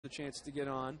the chance to get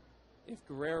on if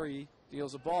Guerrieri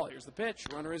deals a ball. Here's the pitch.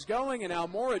 Runner is going, and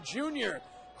Almora Jr.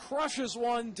 crushes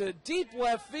one to deep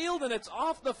left field, and it's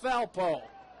off the foul pole.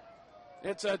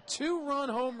 It's a two-run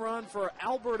home run for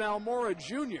Albert Almora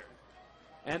Jr.,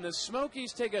 and the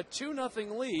Smokies take a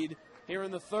 2-0 lead here in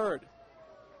the third.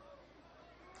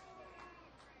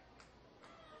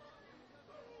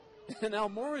 And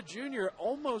Almora Jr.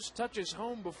 almost touches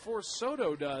home before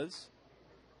Soto does.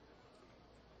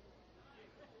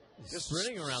 Just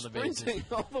sprinting around the bases. Sprinting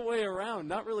all the way around,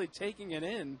 not really taking it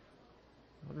in.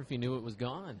 I wonder if he knew it was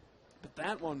gone. But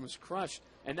that one was crushed.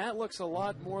 And that looks a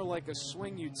lot more like a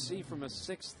swing you'd see from a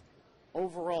 6th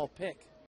overall pick.